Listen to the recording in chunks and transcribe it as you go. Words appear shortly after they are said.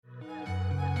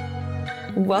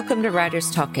Welcome to Writers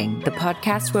Talking, the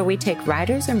podcast where we take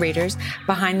writers and readers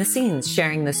behind the scenes,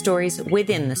 sharing the stories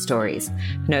within the stories.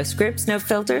 No scripts, no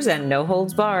filters, and no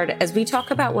holds barred as we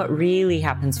talk about what really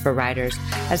happens for writers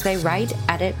as they write,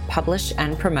 edit, publish,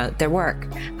 and promote their work.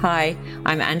 Hi,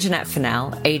 I'm Anjanette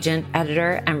Fennell, agent,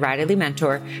 editor, and writerly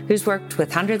mentor who's worked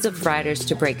with hundreds of writers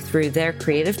to break through their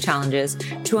creative challenges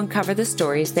to uncover the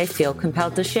stories they feel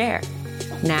compelled to share.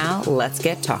 Now, let's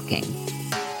get talking.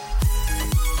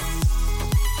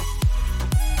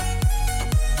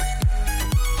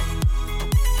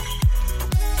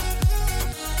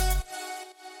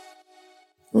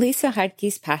 Lisa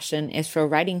Heidke's passion is for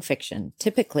writing fiction,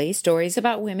 typically stories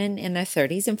about women in their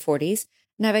 30s and 40s,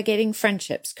 navigating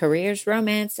friendships, careers,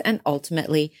 romance, and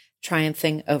ultimately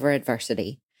triumphing over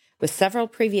adversity. With several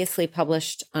previously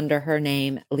published under her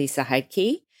name Lisa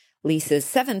Heidke, Lisa's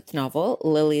seventh novel,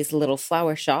 Lily's Little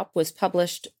Flower Shop, was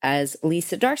published as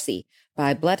Lisa Darcy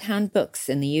by Bloodhound Books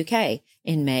in the UK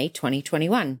in May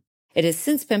 2021. It has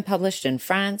since been published in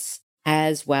France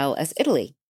as well as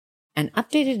Italy. An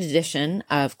updated edition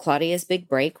of Claudia's Big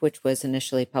Break, which was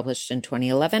initially published in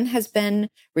 2011, has been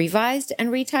revised and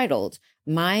retitled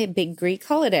My Big Greek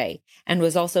Holiday and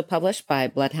was also published by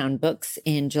Bloodhound Books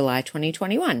in July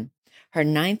 2021. Her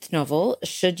ninth novel,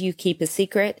 Should You Keep a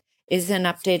Secret, is an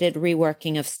updated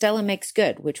reworking of Stella Makes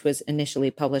Good, which was initially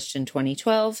published in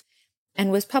 2012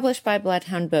 and was published by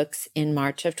Bloodhound Books in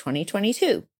March of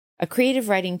 2022. A creative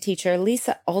writing teacher,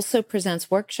 Lisa also presents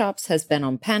workshops, has been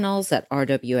on panels at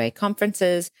RWA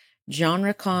conferences,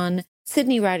 GenreCon,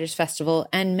 Sydney Writers Festival,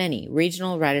 and many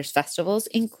regional writers festivals,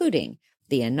 including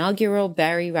the inaugural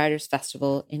Barrie Writers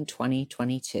Festival in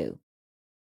 2022.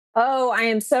 Oh, I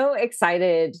am so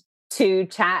excited to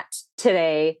chat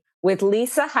today with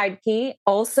Lisa Heidke,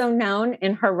 also known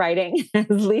in her writing as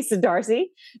Lisa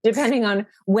Darcy, depending on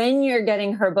when you're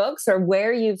getting her books or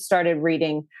where you've started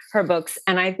reading her books.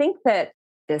 And I think that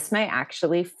this may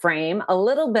actually frame a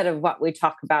little bit of what we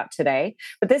talk about today.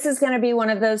 But this is going to be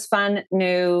one of those fun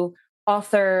new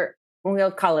author, we'll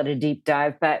call it a deep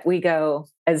dive, but we go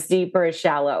as deep or as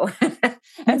shallow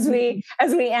as we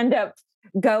end up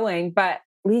going. But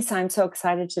Lisa, I'm so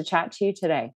excited to chat to you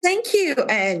today. Thank you,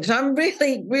 Ange. I'm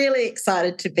really, really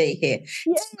excited to be here.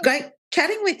 Yeah. It's great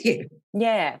chatting with you.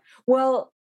 Yeah.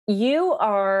 Well, you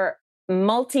are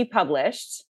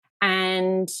multi-published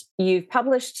and you've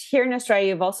published here in Australia.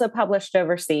 You've also published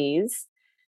overseas.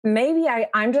 Maybe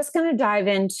I'm just going to dive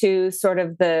into sort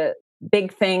of the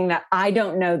big thing that I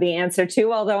don't know the answer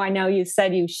to, although I know you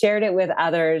said you shared it with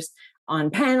others on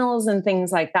panels and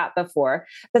things like that before.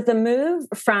 But the move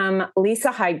from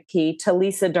Lisa Heidke to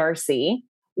Lisa Darcy,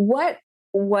 what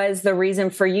was the reason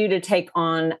for you to take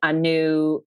on a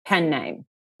new pen name?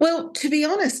 Well, to be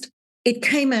honest, it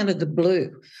came out of the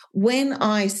blue. When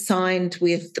I signed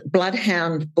with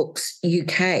Bloodhound Books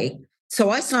UK, so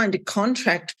I signed a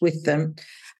contract with them,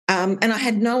 and I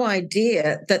had no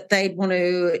idea that they'd want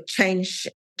to change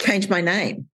my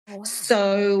name. Oh, wow.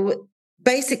 So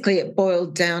basically, it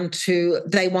boiled down to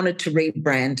they wanted to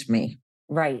rebrand me.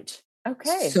 Right.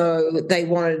 Okay. So they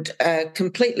wanted a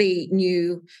completely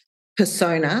new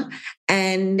persona.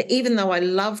 And even though I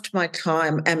loved my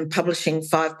time and publishing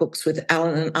 5 books with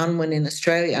Allen and Unwin in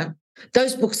Australia,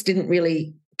 those books didn't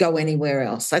really go anywhere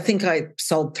else. I think I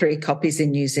sold 3 copies in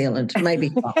New Zealand, maybe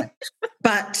 5.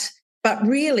 But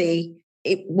really,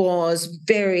 it was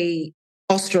very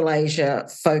Australasia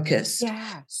focused.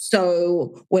 Yeah.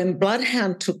 So when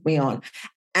Bloodhound took me on,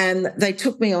 and they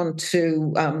took me on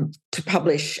to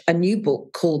publish a new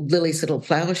book called Lily's Little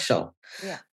Flower Shop.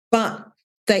 Yeah. But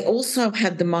they also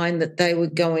had the mind that they were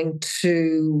going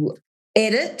to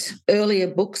edit earlier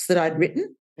books that I'd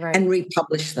written and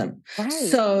republish them. Right.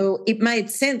 So it made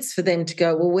sense for them to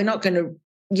go, well, we're not going to,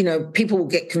 people will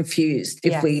get confused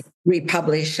if we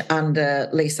republish under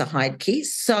Lisa Heidke.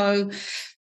 So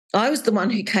I was the one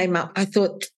who came up. I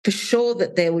thought for sure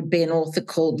that there would be an author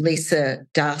called Lisa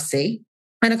Darcy,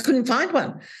 and I couldn't find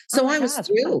one. So I was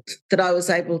thrilled that I was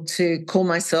able to call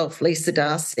myself Lisa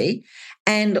Darcy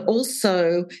and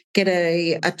also get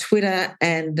a Twitter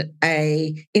and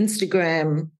a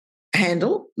Instagram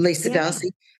handle, Lisa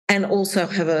Darcy, and also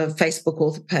have a Facebook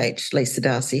author page, Lisa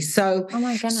Darcy. So, oh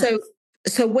my goodness.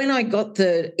 So when I got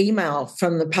the email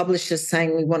from the publishers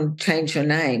saying we want to change your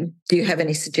name, do you have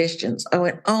any suggestions? I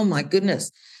went, oh my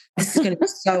goodness, this is going to be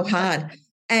so hard.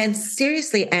 And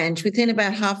seriously, Ange, within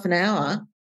about half an hour,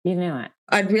 you knew it.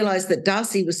 I'd realised that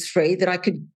Darcy was free, that I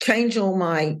could change all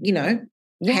my,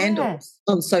 handles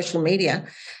on social media.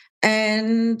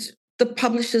 And the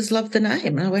publishers loved the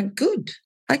name. And I went, good.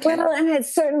 Okay. Well, and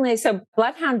it's certainly, so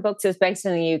Bloodhound Books is based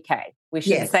in the UK. We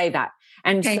should say that.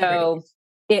 And Cambridge. So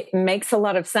it makes a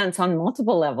lot of sense on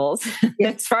multiple levels,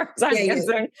 as far as I'm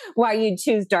concerned, why you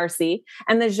choose Darcy.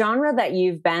 And the genre that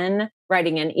you've been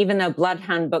writing in, even though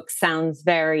Bloodhound Book sounds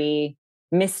very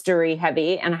mystery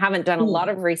heavy, and I haven't done a lot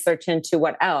of research into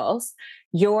what else,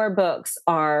 your books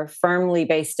are firmly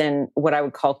based in what I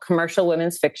would call commercial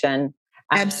women's fiction.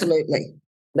 Absolutely.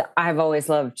 I've always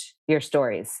loved your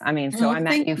stories. I mean, so I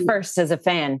met you first as a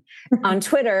fan on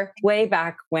Twitter, way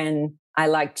back when I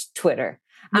liked Twitter.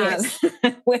 Yes.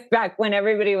 Way back when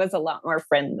everybody was a lot more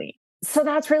friendly. So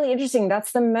that's really interesting.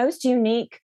 That's the most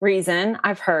unique reason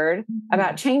I've heard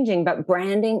about changing, but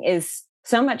branding is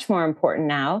so much more important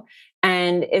now.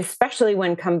 And especially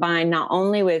when combined not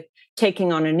only with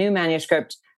taking on a new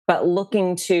manuscript, but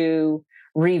looking to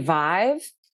revive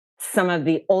some of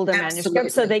the older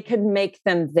manuscripts so they could make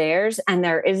them theirs. And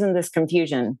there isn't this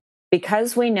confusion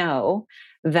because we know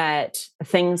that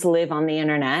things live on the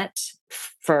internet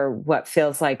for what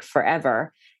feels like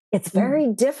forever. It's very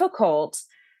difficult,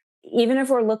 even if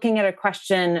we're looking at a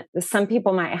question some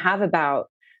people might have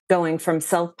about going from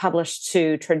self-published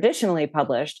to traditionally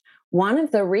published. One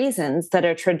of the reasons that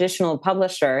a traditional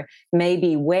publisher may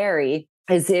be wary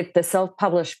is if the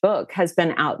self-published book has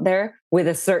been out there with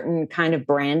a certain kind of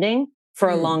branding for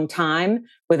a long time,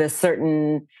 with a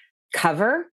certain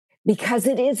cover, because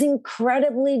it is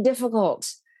incredibly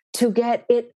difficult to get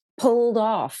it pulled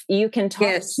off. You can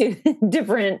talk to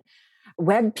different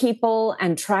web people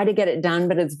and try to get it done,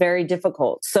 but it's very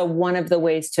difficult. So one of the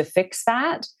ways to fix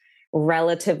that,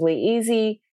 relatively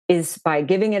easy, is by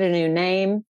giving it a new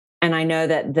name. And I know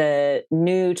that the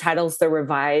new titles, the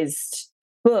revised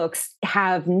books,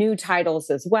 have new titles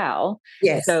as well.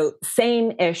 Yes. So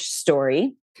same-ish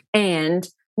story and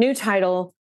new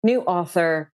title, new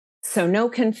author. So no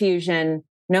confusion.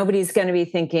 Nobody's going to be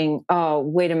thinking, oh,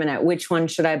 wait a minute, which one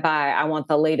should I buy? I want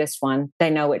the latest one. They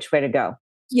know which way to go.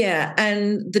 Yeah.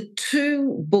 And the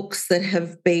two books that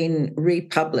have been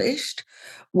republished,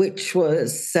 which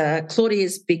was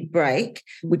Claudia's Big Break,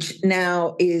 which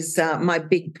now is My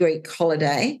Big Greek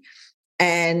Holiday,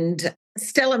 and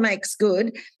Stella Makes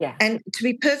Good. Yeah. And to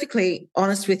be perfectly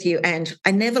honest with you, Ange,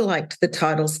 I never liked the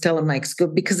title Stella Makes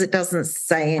Good because it doesn't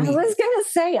say anything. I was going to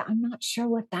say, I'm not sure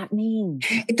what that means.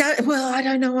 Well, I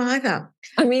don't know either.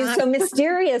 I mean, so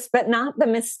mysterious, but not the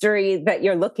mystery that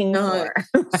you're looking for.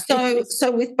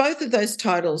 So with both of those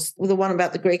titles, the one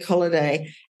about the Greek holiday,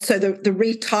 so the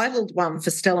retitled one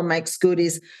for Stella Makes Good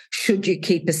is Should You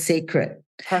Keep a Secret?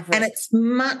 Perfect. And it's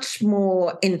much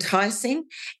more enticing.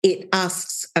 It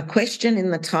asks a question in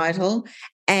the title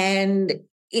and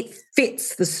it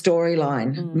fits the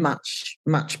storyline much,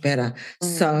 much better.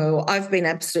 So I've been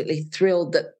absolutely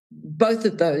thrilled that both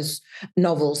of those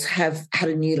novels have had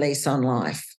a new lease on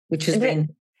life, which has been...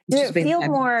 Did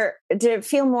it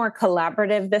feel more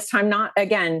collaborative this time?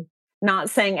 Not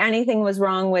saying anything was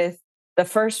wrong with the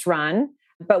first run,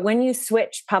 but when you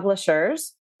switch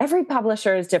publishers, every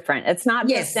publisher is different. It's not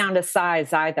just down to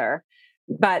size either,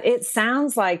 but it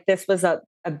sounds like this was a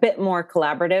bit more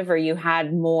collaborative, or you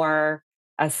had more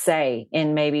a say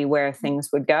in maybe where things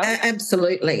would go.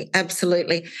 Absolutely.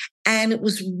 And it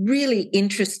was really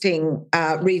interesting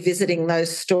revisiting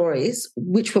those stories,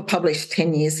 which were published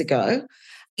 10 years ago,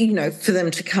 for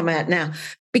them to come out now.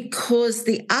 Because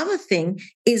the other thing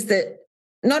is that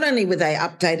not only were they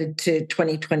updated to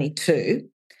 2022,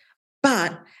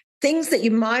 but things that you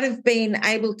might have been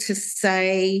able to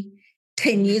say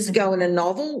 10 years ago in a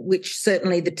novel, which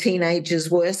certainly the teenagers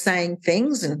were saying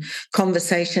things and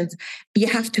conversations, you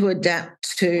have to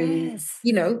adapt to,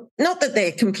 not that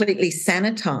they're completely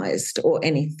sanitized or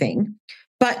anything,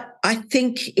 but I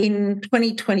think in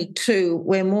 2022,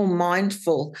 we're more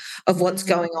mindful of what's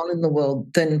going on in the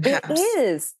world than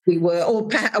perhaps we were,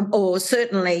 or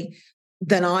certainly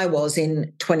than I was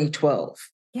in 2012.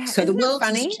 Yeah, so the world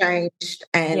has changed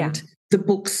and the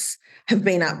books have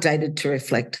been updated to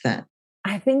reflect that.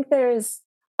 I think there's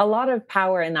a lot of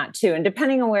power in that too. And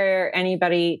depending on where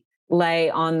anybody lay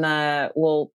on the,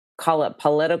 we'll call it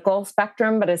political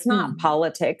spectrum, but it's not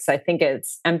politics. I think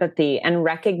it's empathy and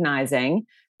recognizing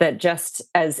that just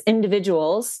as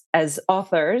individuals, as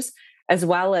authors, as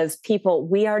well as people,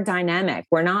 we are dynamic.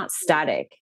 We're not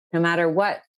static, no matter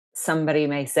what somebody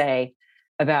may say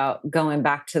about going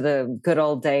back to the good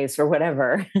old days or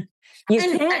whatever.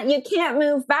 You can't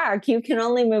move back. You can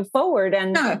only move forward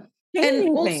and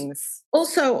changing things.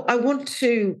 Also, I want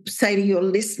to say to your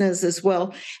listeners as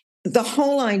well, the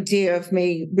whole idea of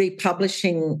me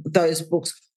republishing those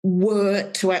books were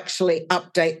to actually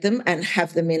update them and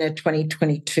have them in a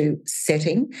 2022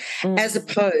 setting, as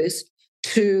opposed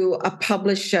to a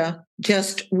publisher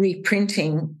just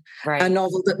reprinting a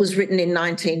novel that was written in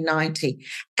 1990.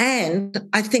 And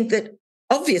I think that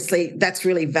obviously that's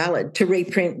really valid to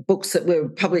reprint books that were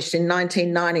published in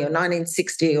 1990 or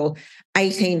 1960 or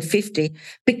 1850,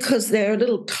 because they're a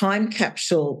little time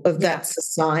capsule of that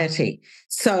society.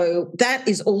 So that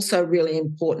is also really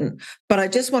important. But I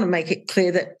just want to make it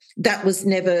clear that that was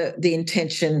never the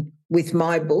intention with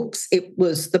my books. It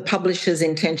was the publisher's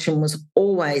intention was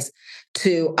always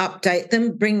to update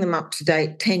them, bring them up to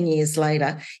date 10 years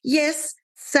later. Yes,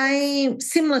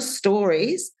 similar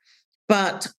stories,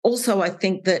 but also I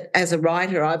think that as a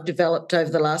writer, I've developed over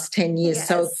the last 10 years.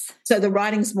 Yes. So the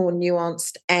writing's more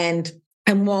nuanced, and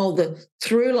while the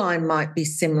through line might be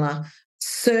similar,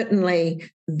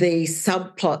 certainly the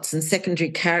subplots and secondary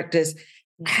characters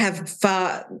have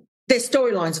their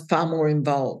storylines are far more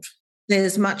involved.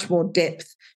 There's much more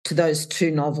depth to those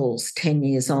two novels 10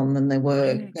 years on than there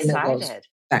was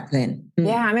back then.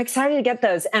 Yeah, I'm excited to get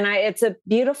those. And it's a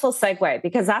beautiful segue,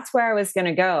 because that's where I was going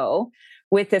to go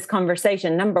with this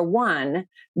conversation. Number one,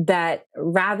 that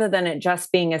rather than it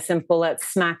just being a simple, let's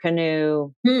smack a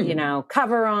new,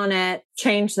 cover on it,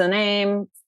 change the name,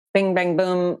 bing, bang,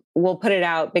 boom, we'll put it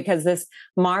out because this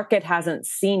market hasn't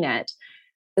seen it.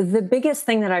 The biggest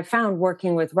thing that I found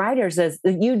working with writers is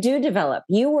that you do develop.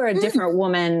 You were a different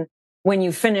woman when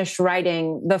you finished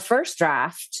writing the first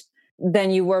draft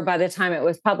than you were by the time it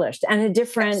was published, and a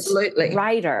different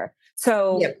writer.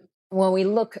 So when we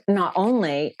look not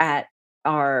only at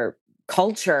our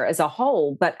culture as a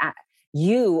whole, but at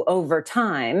you over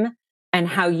time and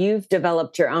how you've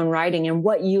developed your own writing and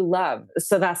what you love.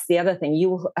 So that's the other thing.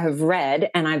 You have read,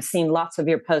 and I've seen lots of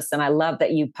your posts, and I love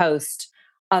that you post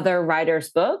other writers'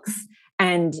 books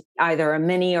and either a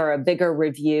mini or a bigger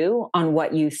review on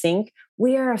what you think.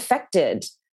 We are affected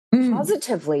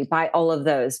positively by all of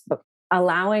those, but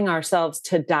allowing ourselves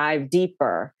to dive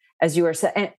deeper, as you were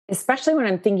saying, especially when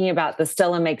I'm thinking about the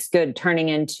Stella Makes Good turning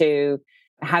into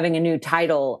having a new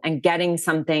title and getting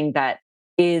something that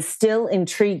is still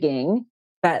intriguing,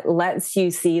 but lets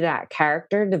you see that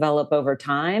character develop over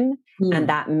time and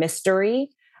that mystery.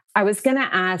 I was going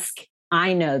to ask,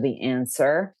 I know the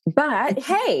answer, but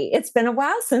hey, it's been a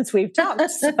while since we've talked.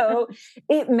 So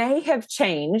it may have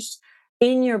changed.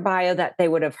 In your bio that they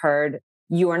would have heard,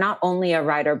 you are not only a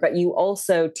writer, but you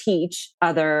also teach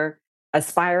other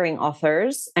aspiring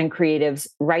authors and creatives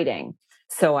writing.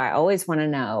 So I always want to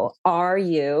know, are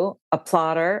you a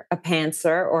plotter, a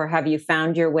pantser, or have you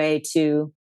found your way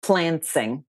to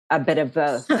plantsing? A bit of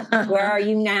both. Where are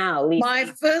you now, Lisa? My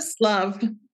first love,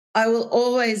 I will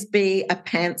always be a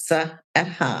pantser at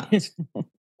heart.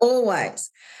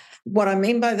 Always. What I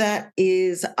mean by that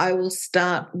is I will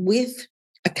start with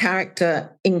a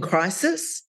character in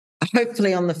crisis,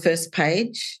 hopefully on the first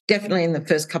page, definitely in the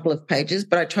first couple of pages,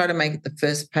 but I try to make it the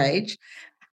first page.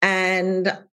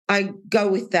 And I go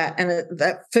with that. And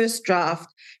that first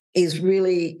draft is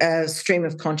really a stream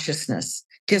of consciousness,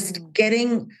 just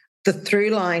getting the through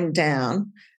line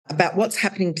down about what's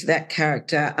happening to that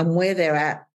character and where they're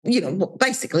at,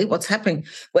 basically what's happening,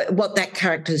 what that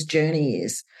character's journey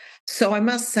is. So I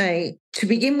must say, to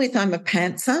begin with, I'm a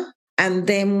pantser. And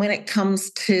then when it comes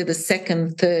to the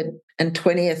second, third, and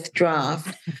 20th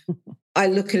draft, I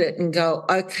look at it and go,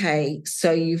 okay,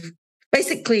 so you've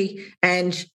basically,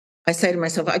 and I say to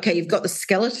myself, okay, you've got the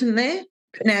skeleton there.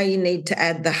 Now you need to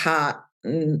add the heart,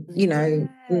 and,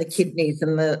 and the kidneys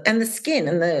and the skin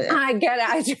and the. I get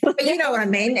it. You know what I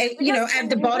mean?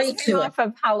 Add the body to it. Off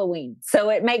of Halloween, so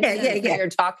it makes sense what you're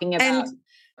talking about.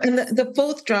 And the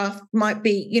fourth draft might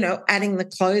be, adding the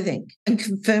clothing and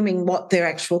confirming what their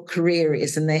actual career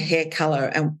is and their hair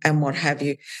color and what have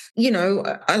you.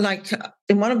 I like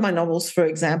in one of my novels, for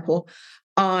example,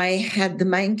 I had the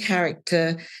main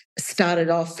character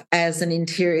started off as an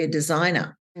interior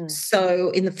designer. So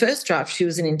in the first draft, she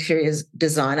was an interior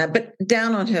designer, but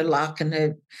down on her luck, and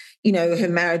her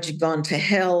marriage had gone to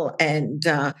hell, and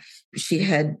she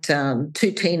had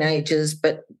two teenagers,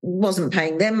 but wasn't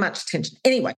paying them much attention.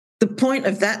 Anyway, the point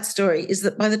of that story is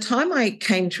that by the time I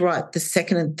came to write the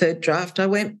second and third draft, I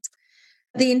went,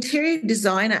 the interior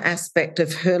designer aspect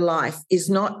of her life is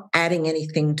not adding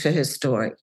anything to her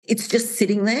story. It's just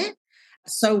sitting there.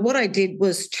 So what I did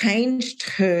was changed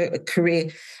her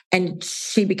career, and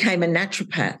she became a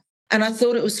naturopath. And I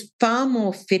thought it was far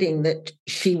more fitting that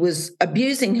she was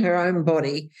abusing her own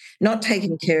body, not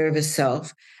taking care of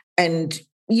herself, and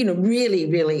really,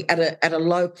 really at a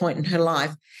low point in her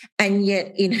life. And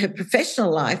yet in her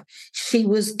professional life, she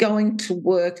was going to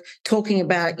work talking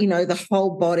about, the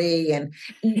whole body and,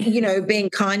 being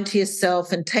kind to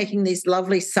yourself and taking these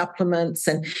lovely supplements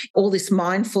and all this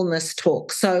mindfulness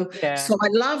talk. So I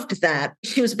loved that.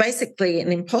 She was basically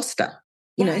an imposter.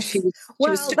 Yes. She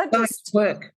was still going to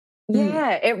work.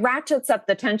 Yeah, it ratchets up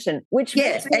the tension, which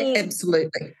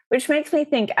absolutely. Which makes me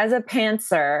think, as a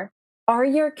pantser, are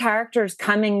your characters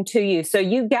coming to you? So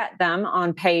you get them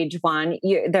on page 1.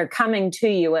 They're coming to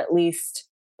you, at least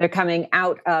they're coming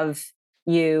out of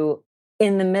you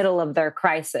in the middle of their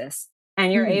crisis.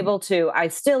 And you're able to, I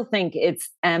still think it's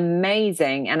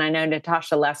amazing. And I know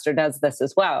Natasha Lester does this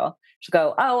as well. She'll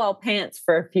go, I'll pants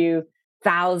for a few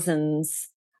thousands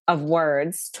of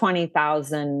words,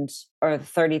 20,000 or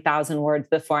 30,000 words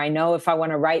before I know if I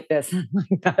want to write this.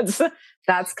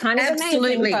 That's kind of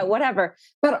amazing, but whatever.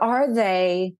 But are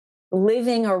they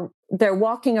living or they're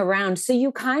walking around? So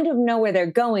you kind of know where they're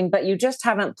going, but you just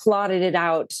haven't plotted it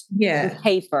out on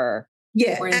paper.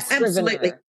 Yeah,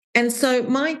 absolutely. And so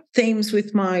my themes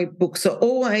with my books are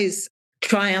always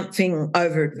triumphing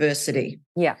over adversity.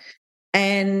 Yeah.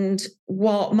 And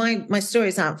while my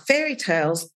stories aren't fairy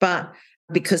tales, but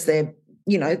because they're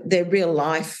real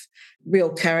life, real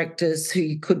characters who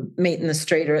you could meet in the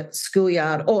street or at the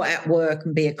schoolyard or at work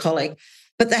and be a colleague,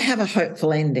 but they have a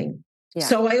hopeful ending. Yeah.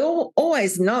 So I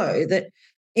always know that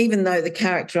even though the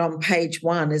character on page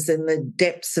 1 is in the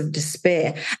depths of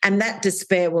despair, and that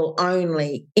despair will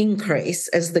only increase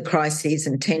as the crises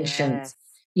and tensions,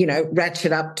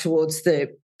 ratchet up towards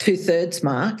the 2/3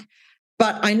 mark,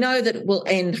 but I know that it will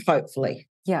end hopefully.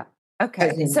 Yeah.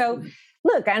 Okay. So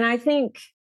look, and I think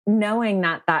knowing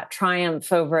that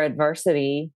triumph over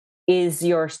adversity is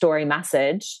your story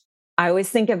message, I always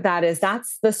think of that as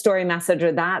that's the story message,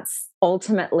 or that's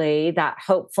ultimately that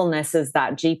hopefulness is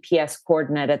that GPS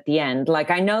coordinate at the end. Like,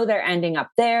 I know they're ending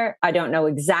up there. I don't know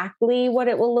exactly what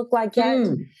it will look like yet,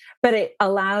 but it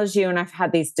allows you, and I've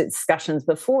had these discussions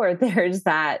before, there's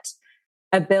that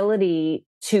ability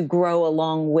to grow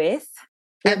along with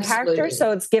your character.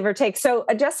 So it's give or take. So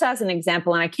just as an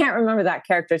example, and I can't remember that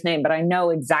character's name, but I know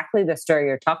exactly the story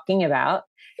you're talking about.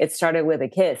 It started with a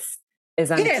kiss.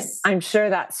 I'm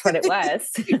sure that's what it was.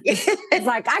 It's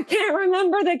like, I can't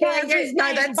remember the character's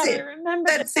name, but I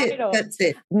remember the title. That's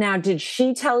it. Now, did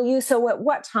she tell you? So at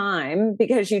what time?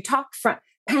 Because you talked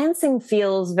pantsing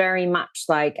feels very much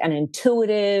like an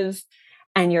intuitive,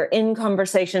 and you're in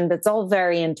conversation that's all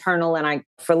very internal. And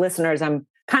for listeners, I'm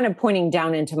kind of pointing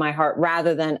down into my heart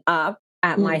rather than up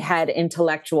at my head,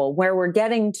 intellectual, where we're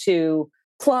getting to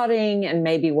plotting and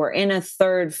maybe we're in a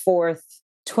 3rd, 4th,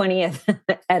 20th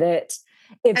edit.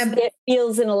 It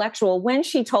feels intellectual. When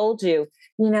she told you,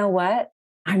 you know what,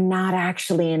 I'm not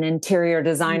actually an interior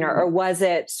designer, or was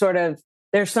it sort of,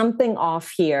 there's something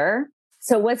off here?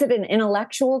 So was it an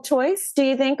intellectual choice, do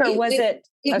you think, or was it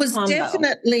It was combo?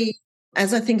 Definitely,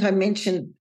 as I think I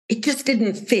mentioned, it just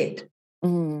didn't fit.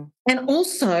 And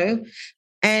also,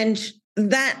 and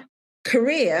that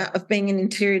career of being an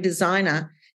interior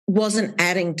designer wasn't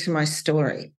adding to my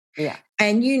story. Yeah.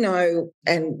 And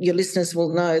and your listeners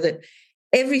will know that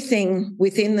everything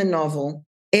within the novel,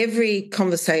 every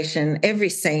conversation, every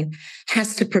scene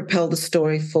has to propel the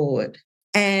story forward.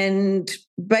 And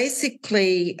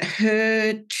basically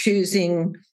her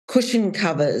choosing cushion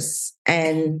covers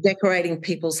and decorating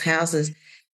people's houses,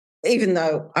 even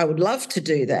though I would love to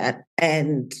do that,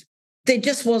 and there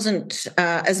just wasn't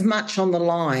as much on the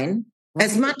line,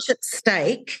 as much at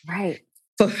stake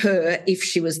for her if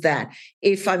she was that.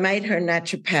 If I made her a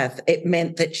naturopath, it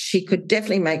meant that she could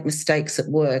definitely make mistakes at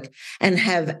work and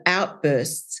have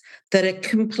outbursts that are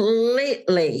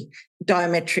completely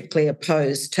diametrically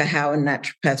opposed to how a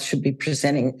naturopath should be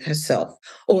presenting herself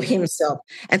or himself.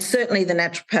 And certainly the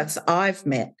naturopaths I've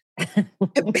met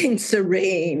have been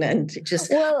serene and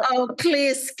just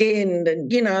clear-skinned and,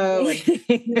 they're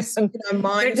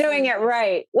doing it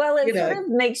right. Well, it sort of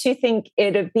makes you think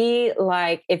it'd be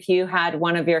like if you had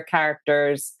one of your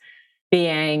characters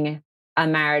being a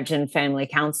marriage and family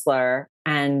counselor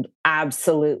and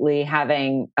absolutely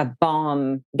having a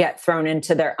bomb get thrown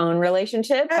into their own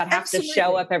relationship, but have to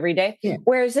show up every day. Yeah.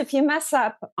 Whereas if you mess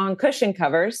up on cushion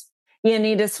covers, you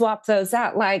need to swap those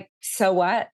out. Like, so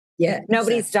what? Yeah,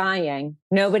 nobody's dying.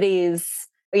 Nobody's,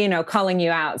 calling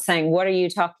you out saying, what are you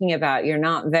talking about? You're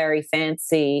not very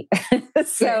fancy.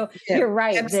 So you're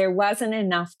right. Absolutely. There wasn't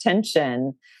enough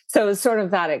tension. So it was sort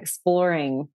of that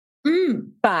exploring,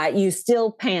 but you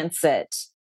still pants it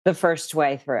the first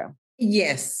way through.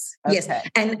 Yes. Okay. Yes.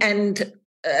 And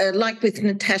like with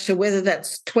Natasha, whether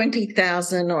that's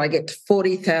 20,000 or I get to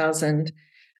 40,000,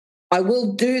 I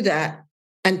will do that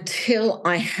until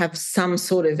I have some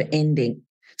sort of ending.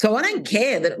 So I don't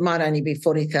care that it might only be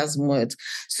 40,000 words.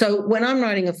 So when I'm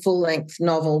writing a full-length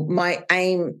novel, my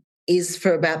aim is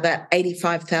for about that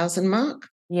 85,000 mark.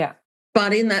 Yeah.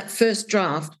 But in that first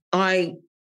draft,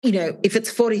 if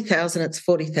it's 40,000, it's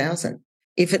 40,000.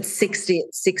 If it's 60,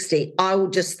 it's 60. I will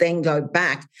just then go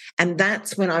back. And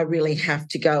that's when I really have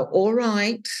to go, all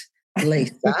right,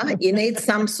 Lisa, you need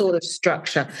some sort of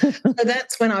structure. So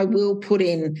that's when I will put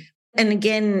in, and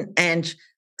again, Ange,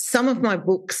 some of my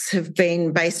books have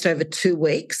been based over 2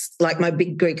 weeks, like my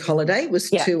Big Greek Holiday was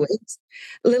 2 weeks.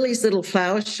 Lily's Little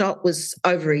Flower Shop was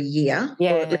over a year,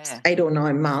 or at least 8 or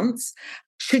 9 months.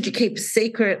 Should You Keep a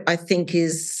Secret, I think,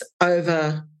 is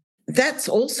over, that's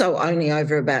also only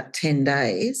over about 10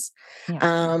 days.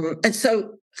 Yeah. And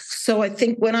so I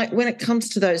think when it comes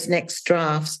to those next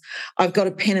drafts, I've got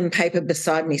a pen and paper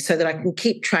beside me so that I can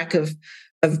keep track of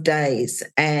days.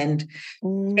 And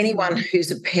anyone who's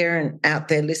a parent out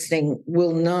there listening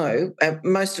will know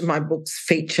most of my books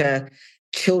feature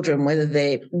children, whether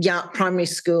they're young, primary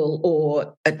school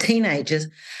or teenagers,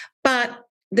 but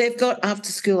they've got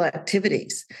after-school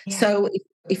activities. Yeah. So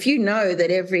if you know that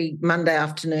every Monday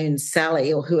afternoon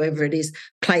Sally or whoever it is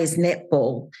plays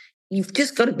netball, you've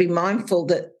just got to be mindful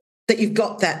that you've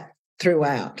got that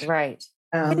throughout. Right.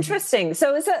 Interesting.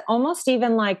 So is it almost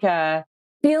even like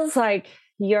feels like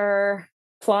your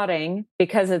plotting,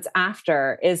 because it's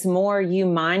after, is more you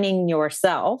mining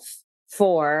yourself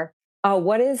for,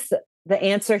 what is the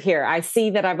answer here? I see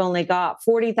that I've only got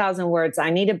 40,000 words. I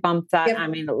need to bump that. Yep. I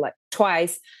mean, like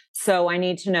twice. So I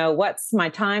need to know what's my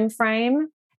time frame.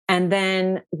 And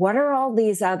then what are all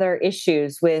these other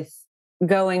issues with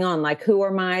going on? Like, who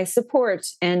are my support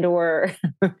and or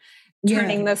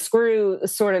turning the screw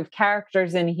sort of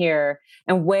characters in here?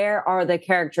 And where are the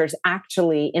characters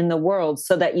actually in the world,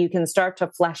 so that you can start to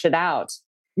flesh it out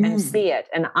and see it,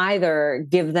 and either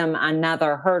give them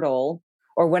another hurdle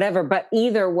or whatever. But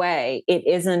either way, it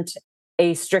isn't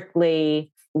a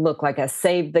strictly look like a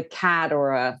save the cat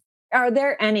or are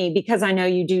there any, because I know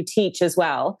you do teach as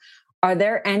well, are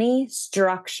there any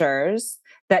structures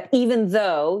that, even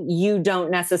though you don't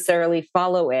necessarily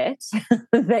follow it,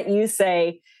 that you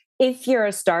say, if you're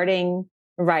a starting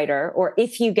writer or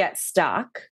if you get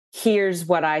stuck, here's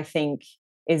what I think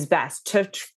is best, to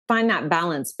find that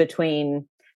balance between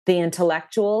the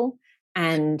intellectual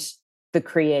and the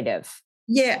creative?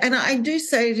 Yeah. And I do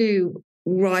say to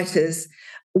writers,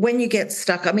 when you get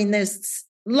stuck, I mean, there's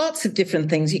lots of different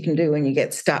things you can do when you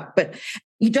get stuck, but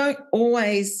you don't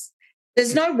always,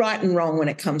 there's no right and wrong when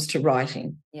it comes to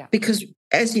writing. Yeah. Because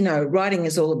as you know, writing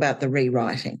is all about the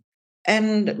rewriting.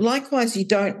 And likewise, you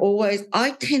don't always,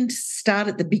 I tend to start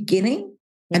at the beginning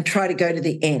and try to go to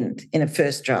the end in a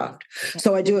first draft.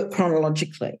 So I do it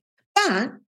chronologically.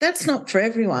 But that's not for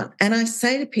everyone. And I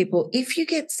say to people, if you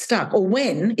get stuck, or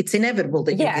when, it's inevitable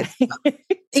that you'll get stuck.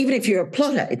 Even if you're a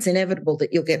plotter, it's inevitable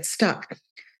that you'll get stuck.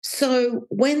 So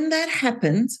when that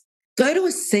happens, go to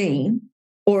a scene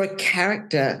or a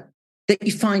character that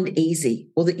you find easy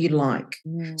or that you like.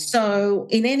 So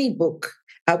in any book,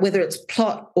 whether it's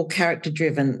plot or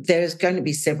character-driven, there's going to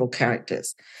be several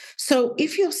characters. So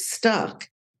if you're stuck,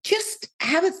 just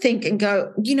have a think and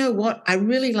go, you know what? I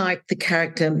really like the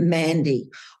character Mandy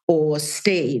or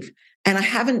Steve, and I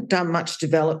haven't done much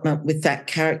development with that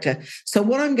character. So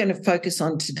what I'm going to focus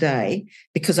on today,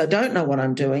 because I don't know what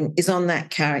I'm doing, is on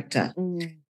that character.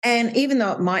 And even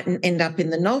though it mightn't end up in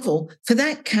the novel, for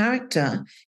that character,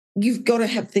 you've got to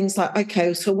have things like,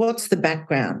 okay, so what's the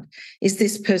background? Is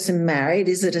this person married?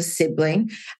 Is it a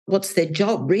sibling? What's their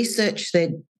job? Research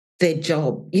their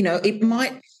job. You know, you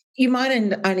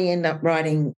might only end up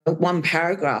writing one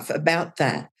paragraph about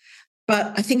that.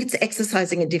 But I think it's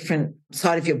exercising a different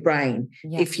side of your brain.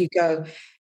 Yeah. If you go,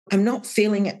 I'm not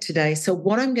feeling it today, so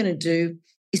what I'm going to do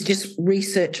is just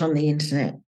research on the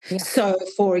internet. Yeah. So,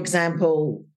 for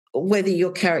example, whether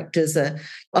your character's a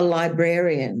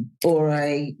librarian or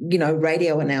a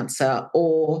radio announcer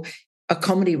or a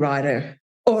comedy writer,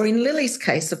 or in Lily's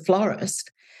case, a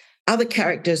florist, other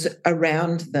characters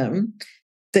around them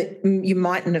that you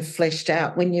mightn't have fleshed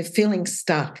out. When you're feeling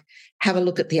stuck, have a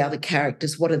look at the other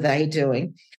characters. What are they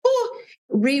doing? Or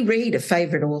reread a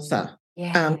favourite author.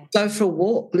 Yeah. Go for a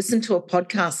walk, listen to a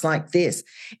podcast like this.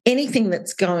 Anything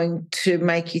that's going to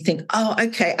make you think, oh,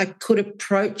 okay, I could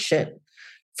approach it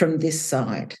from this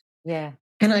side. Yeah.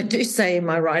 And I do say in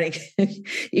my writing,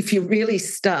 if you're really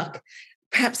stuck,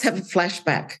 perhaps have a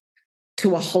flashback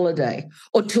to a holiday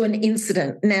or to an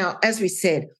incident. Now, as we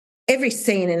said, every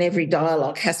scene and every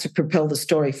dialogue has to propel the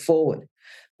story forward.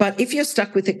 But if you're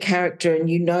stuck with a character and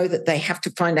you know that they have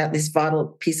to find out this vital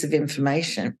piece of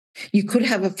information, You could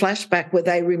have a flashback where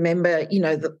they remember,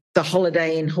 the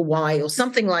holiday in Hawaii or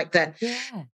something like that,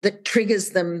 that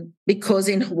triggers them because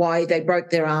in Hawaii they broke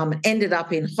their arm and ended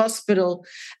up in hospital,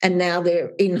 and now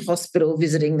they're in hospital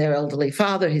visiting their elderly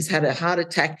father who's had a heart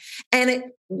attack. And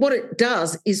what it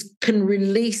does is can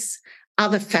release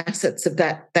other facets of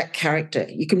that character.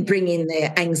 You can bring in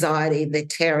their anxiety, their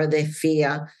terror, their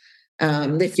fear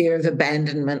of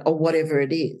abandonment or whatever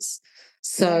it is.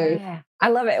 So I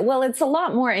love it. Well, it's a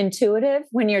lot more intuitive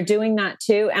when you're doing that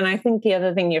too. And I think the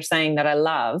other thing you're saying that I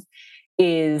love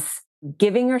is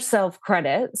giving yourself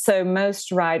credit. So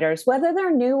most writers, whether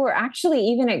they're new or actually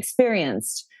even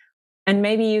experienced, and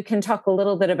maybe you can talk a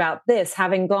little bit about this,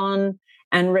 having gone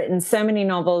and written so many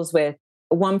novels with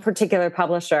one particular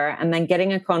publisher and then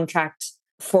getting a contract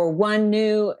for one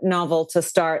new novel to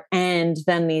start and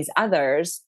then these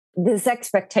others, this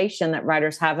expectation that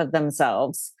writers have of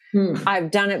themselves.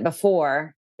 I've done it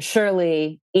before.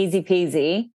 Surely, easy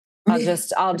peasy.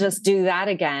 I'll just do that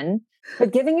again.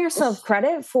 But giving yourself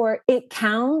credit for it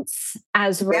counts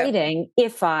as writing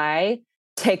if I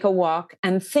take a walk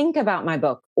and think about my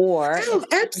book, or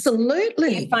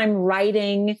absolutely. If I'm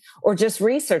writing or just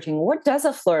researching, what does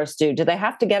a florist do? Do they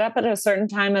have to get up at a certain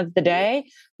time of the day?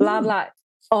 Blah, blah.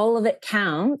 All of it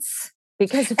counts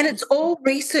and it's all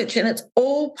research and it's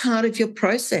all part of your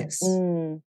process.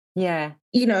 Yeah.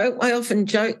 I often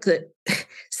joke that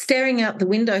staring out the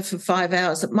window for 5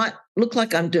 hours, it might look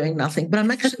like I'm doing nothing, but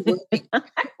I'm actually working.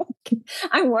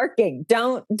 I'm working.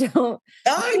 Don't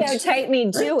videotape me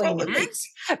doing it.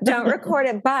 Don't record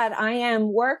it, but I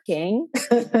am working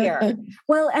here.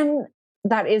 Well, and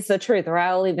that is the truth. Or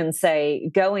I'll even say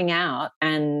going out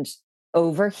and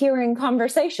overhearing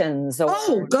conversations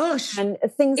and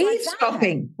things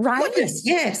eavesdropping, like that. Right? Goodness,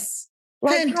 yes.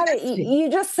 Like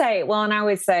you just say, well, and I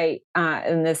always say,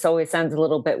 and this always sounds a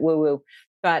little bit woo-woo,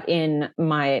 but in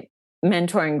my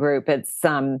mentoring group, it's,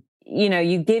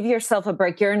 you give yourself a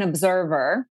break. You're an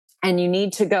observer and you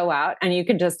need to go out and you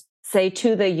can just say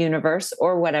to the universe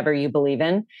or whatever you believe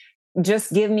in,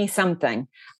 just give me something.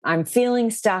 I'm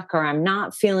feeling stuck or I'm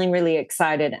not feeling really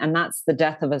excited. And that's the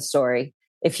death of a story.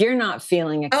 If you're not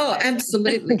feeling excited,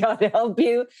 absolutely. God help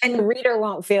you. And the reader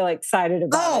won't feel excited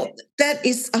about it. That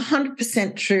is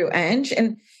 100% true, Ange.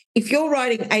 And if you're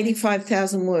writing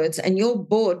 85,000 words and you're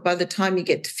bored by the time you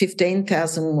get to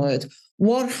 15,000 words,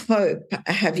 what hope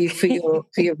have you for your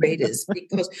readers?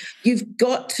 Because you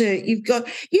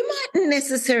mightn't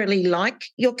necessarily like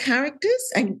your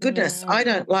characters, and goodness, I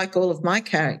don't like all of my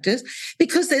characters,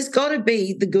 because there's got to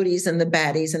be the goodies and the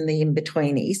baddies and the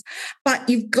in-betweenies, but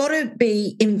you've got to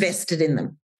be invested in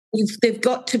them. They've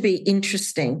got to be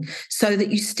interesting so that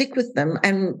you stick with them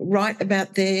and write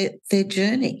about their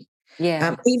journey.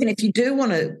 Yeah. Even if you do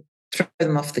want to throw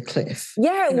them off the cliff.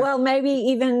 Yeah, well, maybe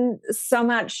even so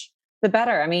much the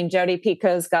better. I mean, Jodi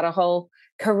Picoult's got a whole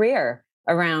career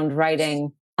around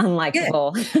writing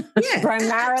unlikable,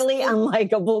 primarily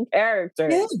unlikable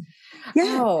characters.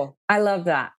 Yeah. Oh, I love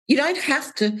that. You don't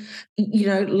have to,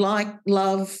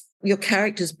 love your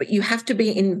characters, but you have to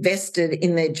be invested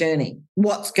in their journey.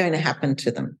 What's going to happen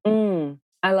to them?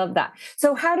 I love that.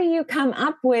 So how do you come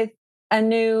up with a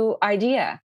new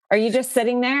idea? Are you just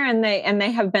sitting there and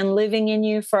they have been living in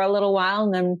you for a little while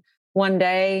and then one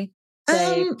day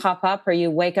they pop up, or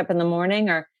you wake up in the morning,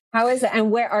 or how is it?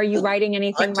 And where are you writing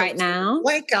anything right now?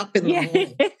 Wake up in the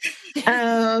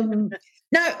morning.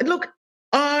 No, look,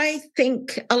 I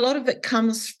think a lot of it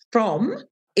comes from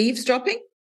eavesdropping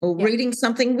or reading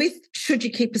something with Should You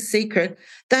Keep a Secret.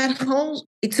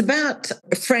 It's about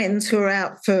friends who are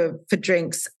out for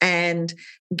drinks and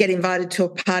get invited to a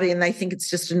party and they think it's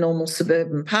just a normal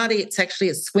suburban party. It's actually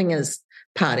a swingers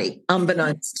party,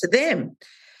 unbeknownst to them.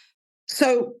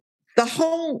 So the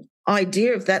whole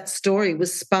idea of that story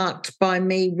was sparked by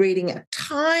me reading a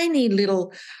tiny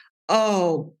little,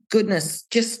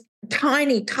 just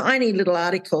tiny, tiny little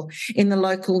article in the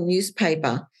local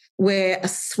newspaper where a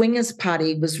swingers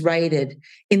party was raided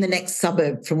in the next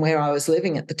suburb from where I was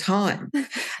living at the time.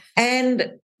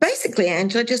 And basically,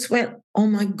 Angela, just went, oh,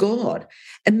 my God,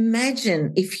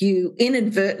 imagine if you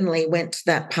inadvertently went to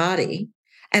that party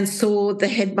and saw the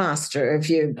headmaster of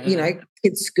your,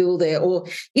 kids' school there, or,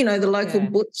 the local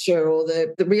butcher or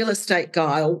the real estate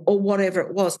guy or whatever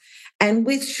it was. And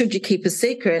with Should You Keep a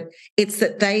Secret, it's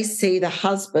that they see the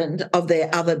husband of their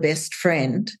other best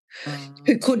friend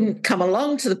who couldn't come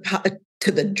along to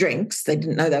the drinks. They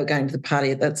didn't know they were going to the party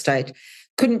at that stage.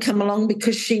 Couldn't come along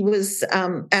because she was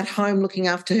at home looking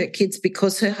after her kids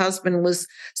because her husband was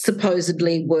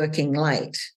supposedly working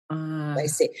late. They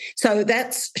say. So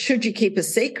that's Should You Keep a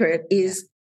Secret is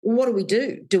what do we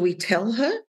do? Do we tell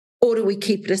her or do we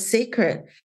keep it a secret?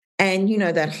 And,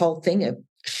 that whole thing of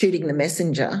shooting the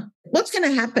messenger. What's going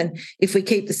to happen if we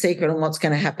keep the secret, and what's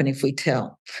going to happen if we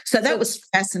tell? So that was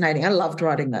fascinating. I loved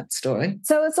writing that story.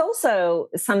 So it's also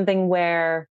something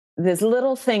where this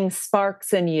little thing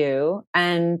sparks in you.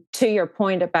 And to your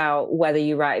point about whether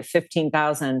you write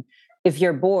 15,000, if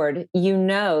you're bored, you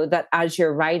know that as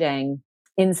you're writing,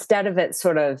 instead of it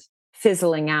sort of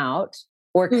fizzling out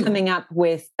or coming up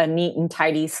with a neat and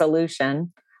tidy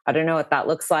solution, I don't know what that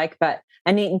looks like, but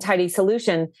a neat and tidy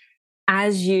solution,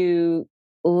 as you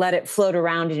let it float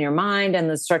around in your mind and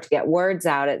then start to get words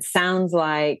out, it sounds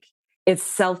like it's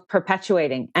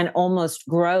self-perpetuating and almost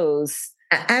grows.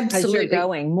 Absolutely. As you're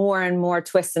going, more and more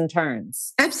twists and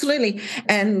turns. Absolutely.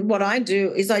 And what I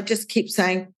do is I just keep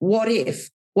saying, what if?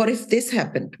 What if this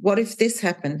happened? What if this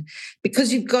happened?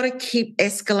 Because you've got to keep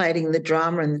escalating the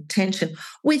drama and the tension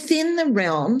within the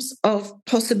realms of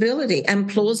possibility and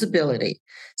plausibility.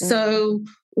 So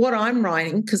what I'm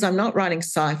writing, because I'm not writing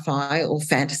sci-fi or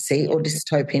fantasy or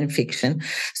dystopian fiction,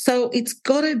 so it's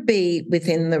got to be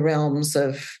within the realms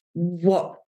of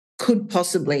what could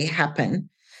possibly happen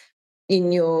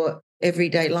in your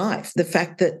everyday life. The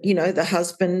fact that, the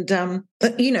husband,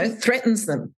 threatens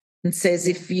them and says,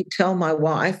 if you tell my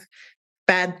wife,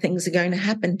 bad things are going to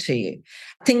happen to you.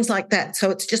 Things like that.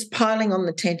 So it's just piling on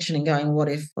the tension and going, what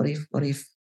if, what if, what if?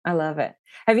 I love it.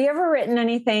 Have you ever written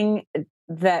anything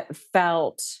that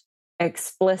felt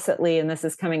explicitly, and this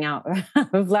is coming out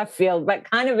of left field, but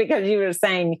kind of because you were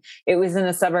saying it was in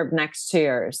a suburb next to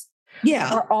yours?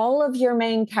 Yeah. Are all of your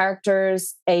main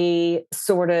characters a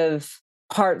sort of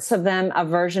parts of them, a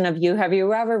version of you? Have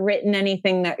you ever written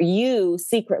anything that you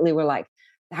secretly were like,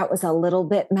 that was a little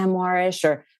bit memoirish,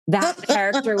 or that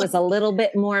character was a little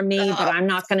bit more me, but I'm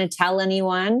not going to tell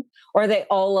anyone? Or are they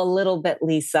all a little bit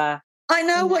Lisa? I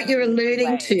know what you're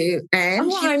alluding to,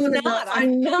 and I'm not.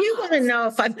 You want to know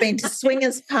if I've been to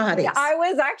swingers parties. I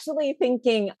was actually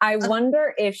thinking, I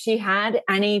wonder if she had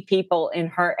any people in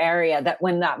her area that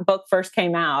when that book first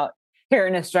came out here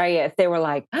in Australia, if they were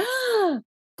like,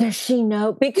 does she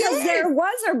know? Because there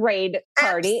was a raid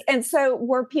party. And so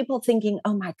were people thinking,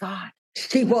 oh my God.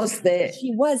 She was there.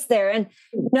 She was there. And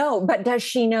no, but does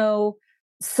she know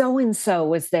so-and-so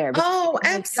was there? Oh,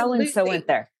 absolutely. So-and-so went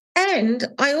there. And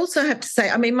I also have to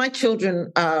say, my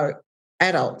children are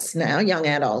adults now, young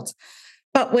adults,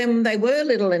 but when they were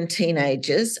little and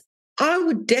teenagers, I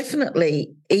would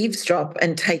definitely eavesdrop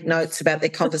and take notes about their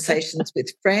conversations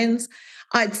with friends.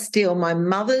 I'd steal my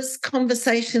mother's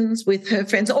conversations with her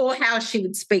friends or how she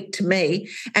would speak to me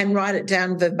and write it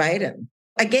down verbatim.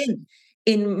 Again,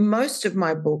 in most of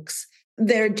my books,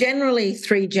 there are generally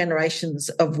 3 generations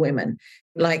of women,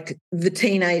 like the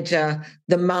teenager,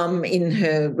 the mum in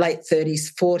her late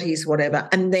 30s, 40s, whatever,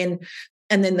 and then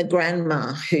the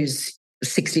grandma who's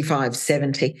 65,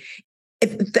 70.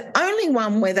 The only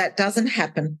one where that doesn't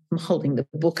happen, I'm holding the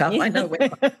book up, I know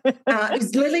where,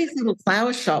 is Lily's Little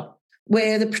Flower Shop,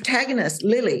 where the protagonist,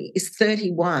 Lily, is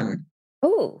 31.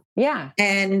 Oh, yeah.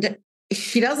 And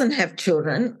she doesn't have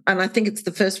children. And I think it's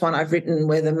the first one I've written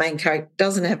where the main character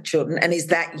doesn't have children and is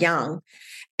that young.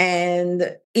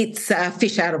 And it's a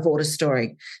fish out of water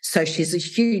story. So she's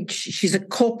a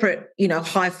corporate,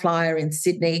 high flyer in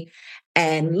Sydney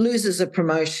and loses a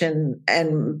promotion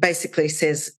and basically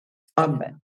says, I'm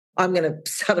going to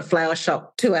start a flower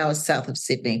shop 2 hours south of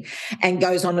Sydney, and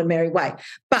goes on a merry way.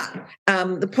 But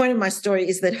the point of my story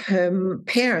is that her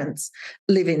parents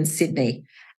live in Sydney,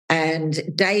 and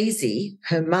Daisy,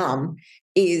 her mum,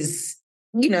 is,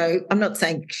 I'm not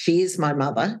saying she is my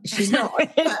mother. She's not.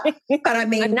 But I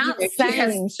mean, I'm not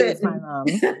saying she's my mom.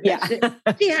 Yeah.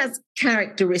 She has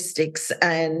characteristics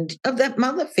of that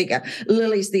mother figure.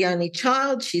 Lily's the only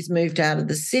child. She's moved out of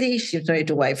the city. She's moved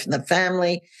away from the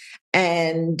family.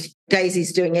 And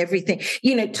Daisy's doing everything,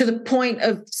 to the point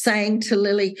of saying to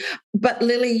Lily, but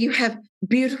Lily, you have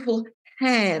beautiful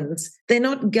hands. They're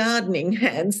not gardening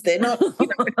hands. They're not,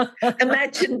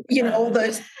 imagine, all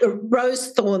those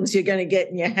rose thorns you're going to get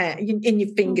in your hand, in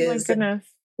your fingers. Oh my goodness.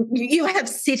 You have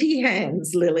city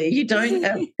hands, Lily. You don't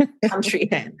have country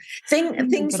hands.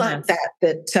 Things like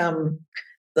that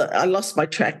I lost my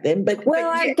track then. But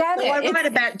I get it. I write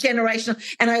about generational,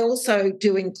 and I also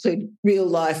do include real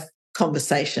life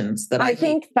conversations that I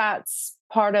think that's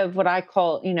part of what I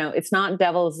call, it's not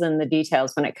devils in the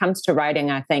details. When it comes to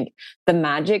writing, I think the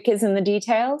magic is in the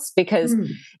details, because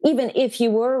even if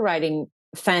you were writing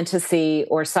fantasy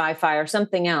or sci-fi or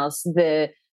something else,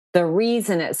 the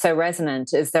reason it's so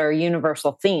resonant is there are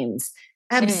universal themes.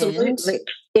 Absolutely. And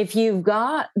if you've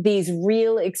got these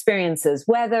real experiences,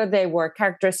 whether they were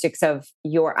characteristics of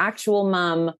your actual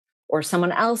mom or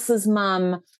someone else's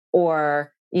mom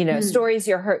or stories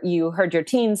you heard your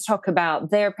teens talk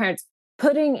about their parents.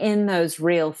 Putting in those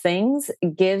real things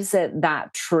gives it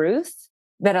that truth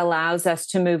that allows us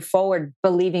to move forward,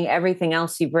 believing everything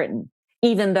else you've written,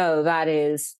 even though that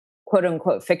is quote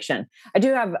unquote fiction. I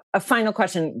do have a final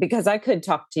question because I could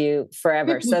talk to you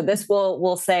forever. So this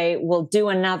we'll do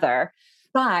another,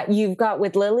 but you've got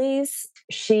with Lily's,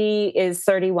 she is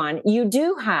 31. You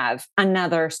do have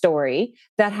another story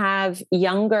that have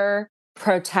younger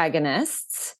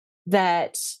protagonists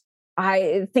that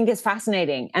I think is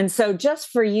fascinating. And so just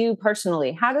for you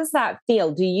personally, how does that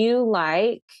feel? Do you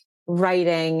like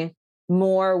writing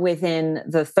more within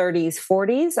the 30s,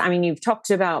 40s? I mean, you've talked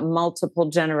about multiple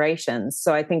generations.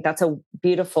 So I think that's a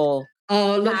beautiful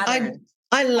pattern.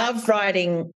 I love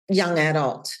writing young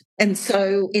adult. And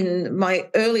so in my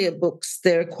earlier books,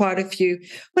 there are quite a few.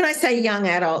 When I say young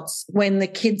adults, when the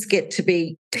kids get to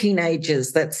be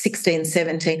teenagers, that's 16,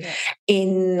 17,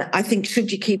 in, I think,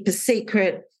 Should You Keep a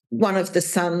Secret, one of the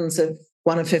sons of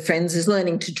one of her friends is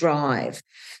learning to drive.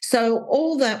 So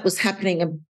all that was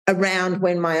happening around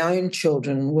when my own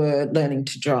children were learning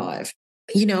to drive.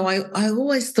 I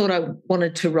always thought I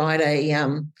wanted to write a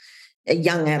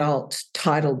young adult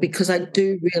title because I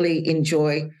do really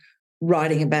enjoy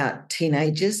writing about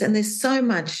teenagers. And there's so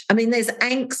much, there's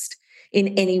angst in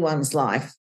anyone's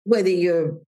life, whether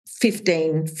you're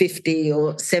 15, 50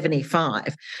 or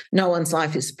 75. No one's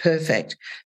life is perfect.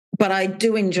 But I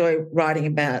do enjoy writing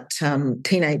about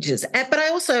teenagers. But I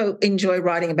also enjoy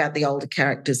writing about the older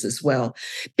characters as well,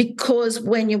 because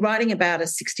when you're writing about a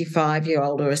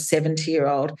 65-year-old or a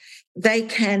 70-year-old, they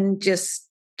can just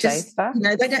they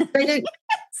don't.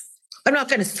 I'm not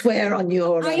going to swear on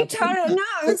your.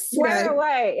 Swear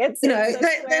away. It's a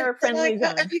swear-friendly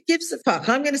zone. Who gives a fuck?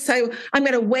 I'm going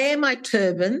to wear my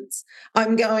turbans.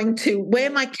 I'm going to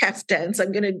wear my caftans.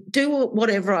 I'm going to do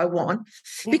whatever I want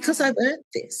because I've earned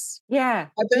this. Yeah.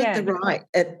 I've earned the right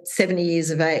at 70 years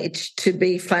of age to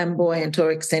be flamboyant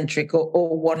or eccentric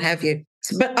or what have you.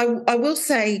 But I will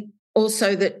say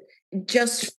also that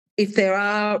just if there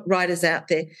are writers out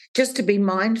there, just to be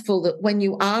mindful that when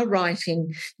you are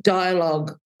writing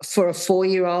dialogue for a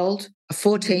 4-year-old, a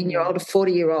 14-year-old, a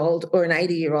 40-year-old, or an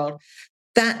 80-year-old,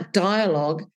 that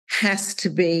dialogue has to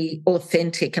be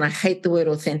authentic. And I hate the word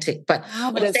authentic, but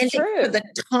authentic for the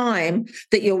time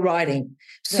that you're writing.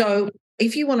 So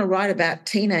if you want to write about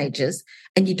teenagers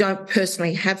and you don't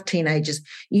personally have teenagers,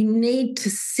 you need to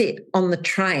sit on the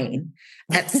train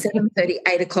at 7:30,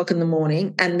 8 o'clock in the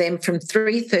morning, and then from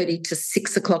 3:30 to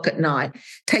 6 o'clock at night,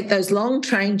 take those long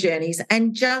train journeys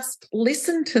and just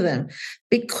listen to them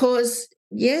because,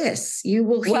 yes, you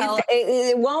will hear. Well,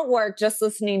 it won't work just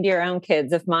listening to your own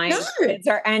kids if my kids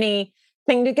are anything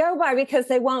to go by because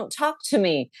they won't talk to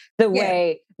me the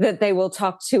way that they will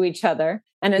talk to each other.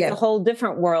 And it's a whole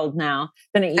different world now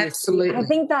than it used to be. I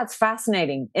think that's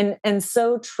fascinating and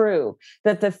so true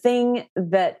that the thing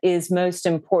that is most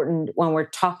important when we're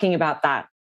talking about that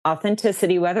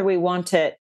authenticity, whether we want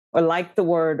it or like the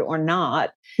word or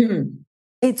not,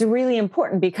 it's really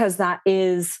important because that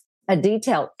is a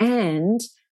detail. And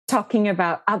talking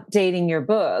about updating your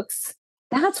books,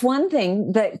 that's one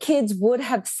thing that kids would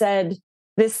have said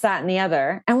this, that, and the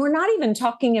other. And we're not even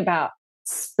talking about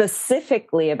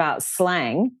specifically about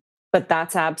slang, but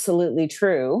that's absolutely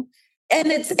true. And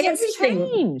it's everything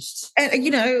changed.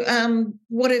 And,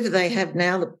 whatever they have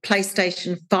now, the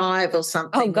PlayStation 5 or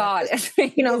something. Oh God.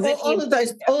 all of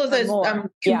those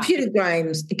computer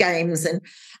games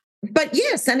but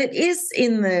yes, and it is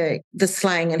in the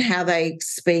slang and how they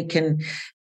speak and,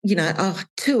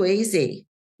 too easy.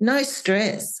 No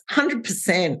stress,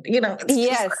 100%,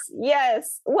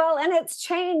 Yes. Well, and it's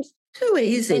changed. Too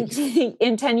easy.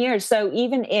 In 10 years. So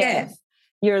even if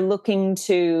you're looking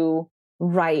to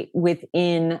write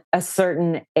within a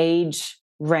certain age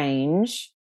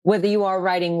range, whether you are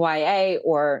writing YA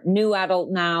or new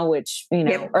adult now, which,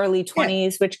 early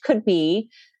 20s, which could be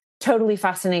totally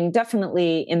fascinating,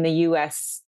 definitely in the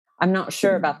US. I'm not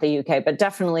sure about the UK, but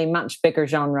definitely much bigger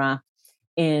genre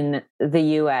in the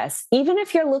US. Even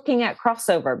if you're looking at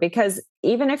crossover, because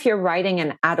even if you're writing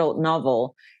an adult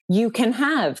novel, you can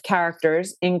have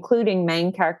characters, including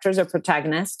main characters or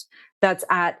protagonists, that's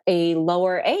at a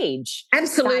lower age.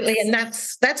 Absolutely. And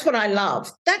that's what I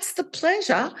love. That's the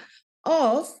pleasure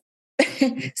of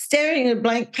staring at a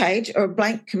blank page or a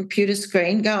blank computer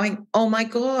screen going, oh my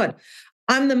God,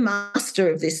 I'm the master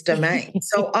of this domain.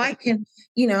 So I can,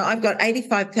 I've got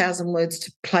 85,000 words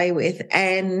to play with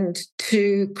and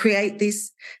to create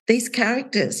these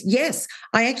characters. Yes,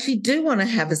 I actually do want to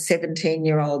have a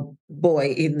 17-year-old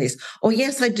boy in this. Or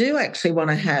yes, I do actually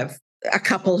want to have a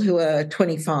couple who are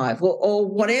 25 or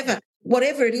whatever.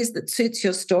 whatever it is that suits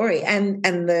your story and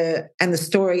the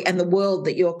story and the world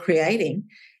that you're creating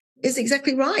is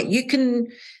exactly right. You can,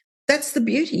 that's the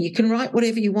beauty. You can write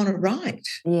whatever you want to write.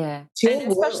 Yeah.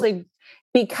 And especially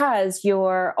because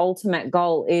your ultimate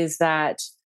goal is that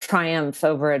triumph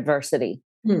over adversity,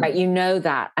 right? You know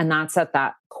that, and that's at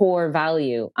that core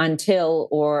value until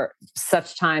or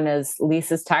such time as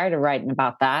Lisa's tired of writing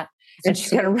about that. And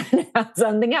she's going to run out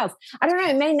something else. I don't know.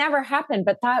 It may never happen,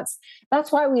 but that's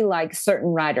why we like certain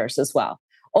writers as well.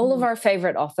 All of our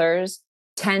favorite authors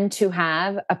tend to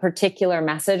have a particular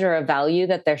message or a value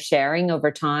that they're sharing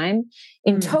over time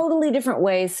in totally different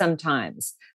ways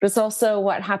sometimes. But it's also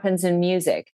what happens in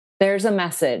music. There's a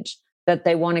message that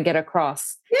they want to get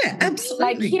across. Yeah, absolutely.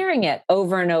 Like hearing it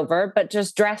over and over, but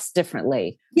just dressed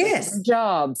differently. Yes.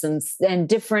 Jobs and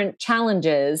different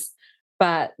challenges.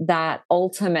 But that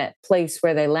ultimate place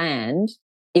where they land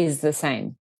is the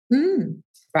same,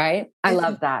 right? I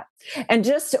love that. And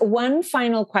just one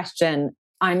final question.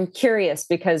 I'm curious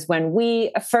because when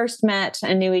we first met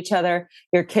and knew each other,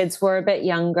 your kids were a bit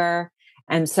younger.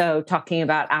 And so talking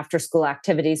about after school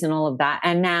activities and all of that.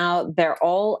 And now they're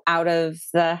all out of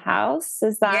the house.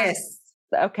 Is that? Yes.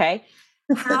 Okay.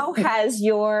 How has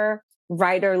your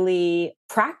writerly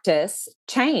practice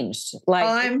changed? Like,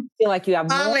 I feel like you have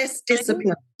far less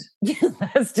disciplined.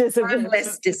 Less disciplined. Far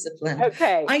less disciplined.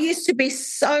 Okay. I used to be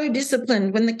so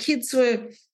disciplined when the kids were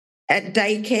at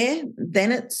daycare,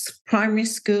 then it's primary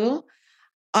school.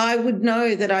 I would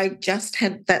know that I just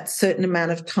had that certain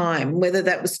amount of time, whether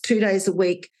that was 2 days a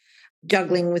week,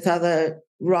 juggling with other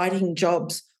writing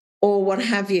jobs or what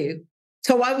have you.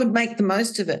 So I would make the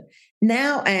most of it.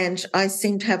 Now, Ange, I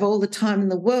seem to have all the time in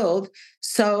the world,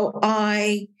 so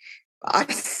I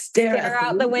stare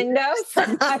out the window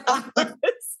from my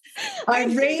office. I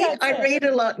read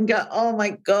a lot and go, oh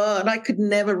my God, I could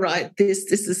never write this.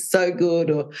 This is so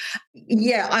good. Or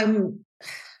yeah,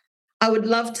 I would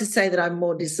love to say that I'm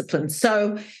more disciplined.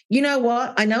 So you know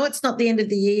what? I know it's not the end of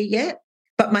the year yet,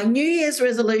 but my New Year's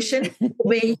resolution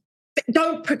will be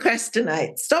don't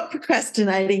procrastinate. Stop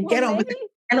procrastinating. Get on with it.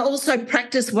 And also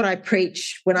practice what I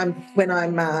preach when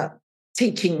I'm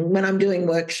teaching, when I'm doing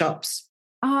workshops.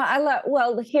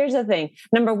 Well, here's the thing.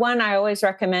 Number one, I always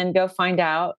recommend go find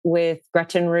out with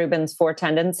Gretchen Rubin's 4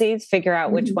 tendencies, figure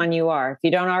out which one you are. If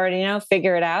you don't already know,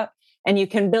 figure it out, and you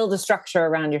can build a structure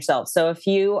around yourself. So if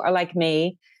you are like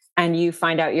me and you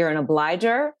find out you're an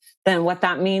obliger, then what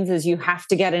that means is you have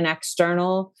to get an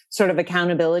external sort of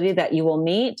accountability that you will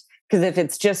meet. Because if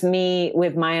it's just me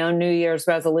with my own New Year's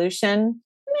resolution,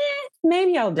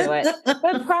 maybe I'll do it,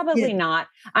 but probably not.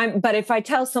 But if I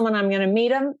tell someone I'm going to meet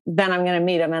them, then I'm going to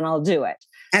meet them and I'll do it.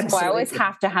 Absolutely. So I always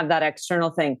have to have that external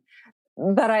thing.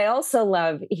 But I also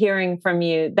love hearing from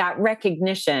you that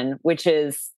recognition, which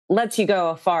lets you go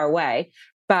a far way,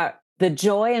 but the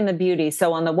joy and the beauty.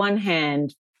 So on the one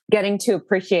hand, getting to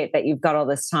appreciate that you've got all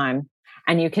this time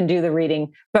and you can do the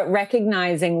reading, but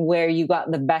recognizing where you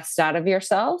got the best out of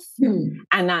yourself.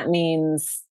 And that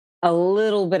means a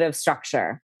little bit of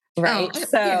structure, right?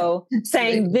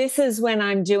 Saying this is when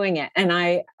I'm doing it. And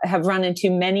I have run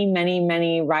into many, many,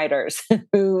 many writers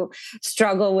who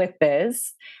struggle with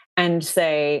this and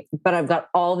say, but I've got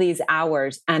all these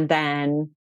hours and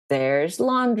then there's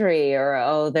laundry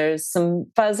or, there's some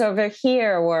fuzz over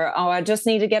here or, I just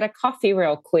need to get a coffee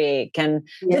real quick. And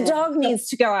the dog needs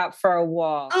to go out for a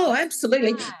walk. Oh,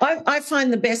 absolutely. I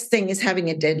find the best thing is having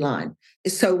a deadline.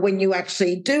 So when you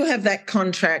actually do have that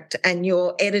contract and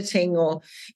you're editing or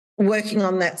working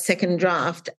on that second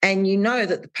draft and you know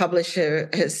that the publisher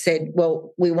has said,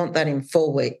 well, we want that in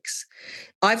 4 weeks.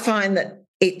 I find that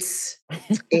it's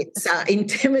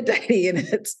intimidating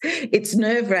and it's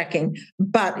nerve-wracking,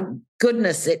 but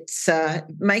goodness, it's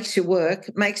makes you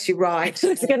work, makes you write. I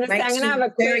was going to say, I'm going to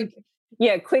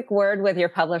have a quick word with your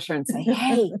publisher and say,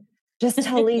 hey, just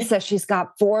tell Lisa she's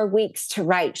got 4 weeks to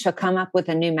write. She'll come up with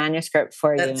a new manuscript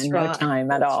for you in no time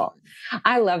at all.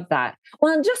 I love that.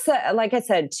 Well, and just like I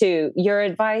said, too, your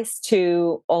advice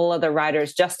to all other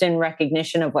writers, just in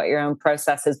recognition of what your own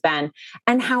process has been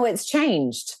and how it's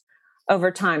changed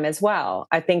over time as well.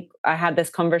 I think I had this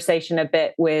conversation a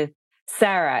bit with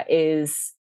Sarah,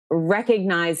 is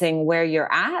recognizing where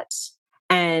you're at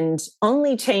and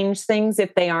only change things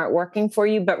if they aren't working for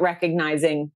you, but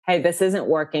recognizing, hey, this isn't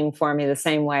working for me the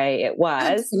same way it was.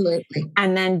 Absolutely.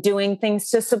 And then doing things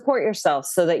to support yourself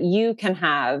so that you can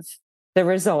have the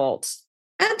result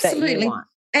that you want.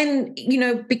 And,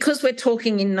 because we're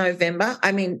talking in November,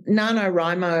 I mean,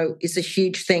 NaNoWriMo is a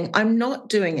huge thing. I'm not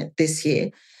doing it this year.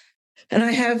 And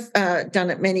I have done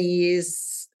it many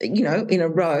years, in a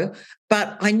row,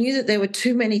 but I knew that there were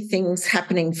too many things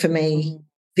happening for me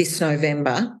this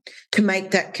November to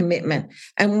make that commitment.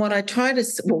 And what I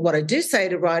do say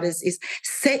to writers is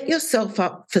set yourself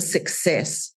up for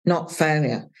success, not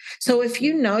failure. So if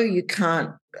you know you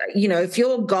can't, if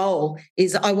your goal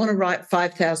is, I want to write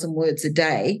 5,000 words a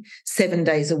day, 7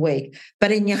 days a week,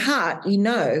 but in your heart,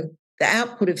 the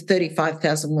output of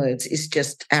 35,000 words is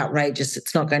just outrageous.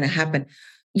 It's not going to happen.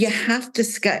 You have to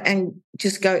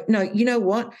just go, no, you know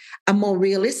what? A more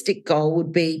realistic goal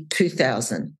would be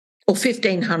 2,000 or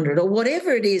 1,500 or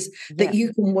whatever it is that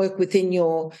you can work within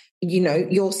your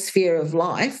sphere of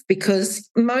life, because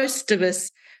most of us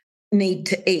need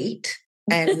to eat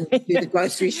and do the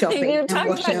grocery shopping. You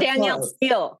talked about Danielle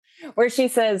Steele, where she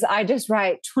says, I just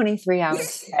write 23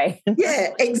 hours a day. Yeah,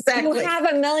 exactly. You have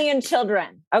 1 million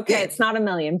children. Okay, it's not 1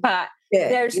 million, but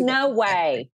there's no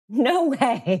way. No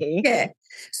way. Yeah.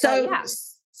 So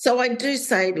I do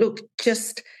say, look,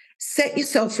 just set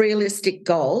yourself realistic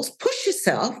goals, push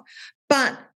yourself.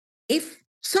 But if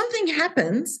something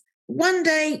happens, one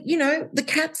day, the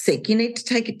cat's sick, you need to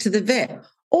take it to the vet,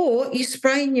 or you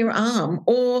sprain your arm,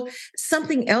 or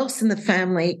something else in the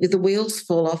family, the wheels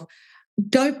fall off,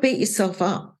 don't beat yourself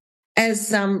up.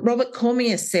 As Robert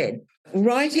Cormier said,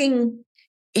 writing,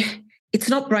 it's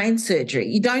not brain surgery.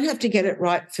 You don't have to get it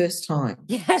right first time.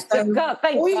 Yes, so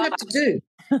all you have to do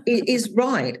is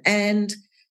write and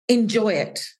enjoy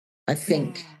it, I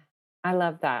think. Yeah, I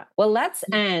love that. Well, let's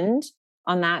end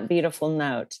on that beautiful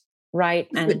note. Write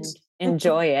and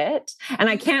enjoy it. And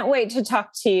I can't wait to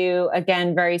talk to you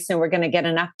again very soon. We're going to get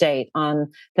an update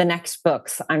on the next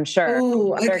books, I'm sure.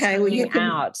 Oh, okay. Well, you can...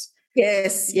 out.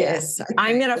 Yes. Okay.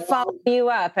 I'm going to follow you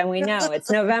up, and we know it's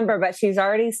November, but she's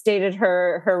already stated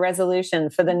her resolution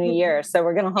for the new year. So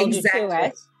we're going to hold you to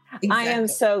it. Exactly. I am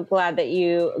so glad that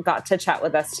you got to chat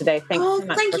with us today. Thank you so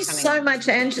much. Thank you so much,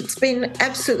 Ange. It's been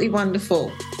absolutely wonderful.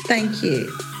 Thank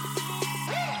you.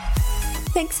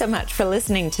 Thanks so much for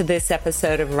listening to this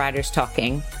episode of Writers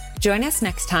Talking. Join us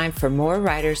next time for more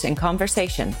writers in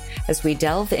conversation as we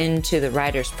delve into the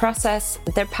writer's process,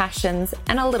 their passions,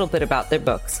 and a little bit about their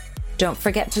books. Don't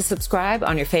forget to subscribe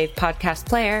on your fave podcast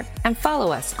player and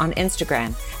follow us on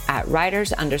Instagram at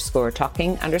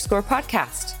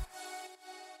writers_talking_podcast.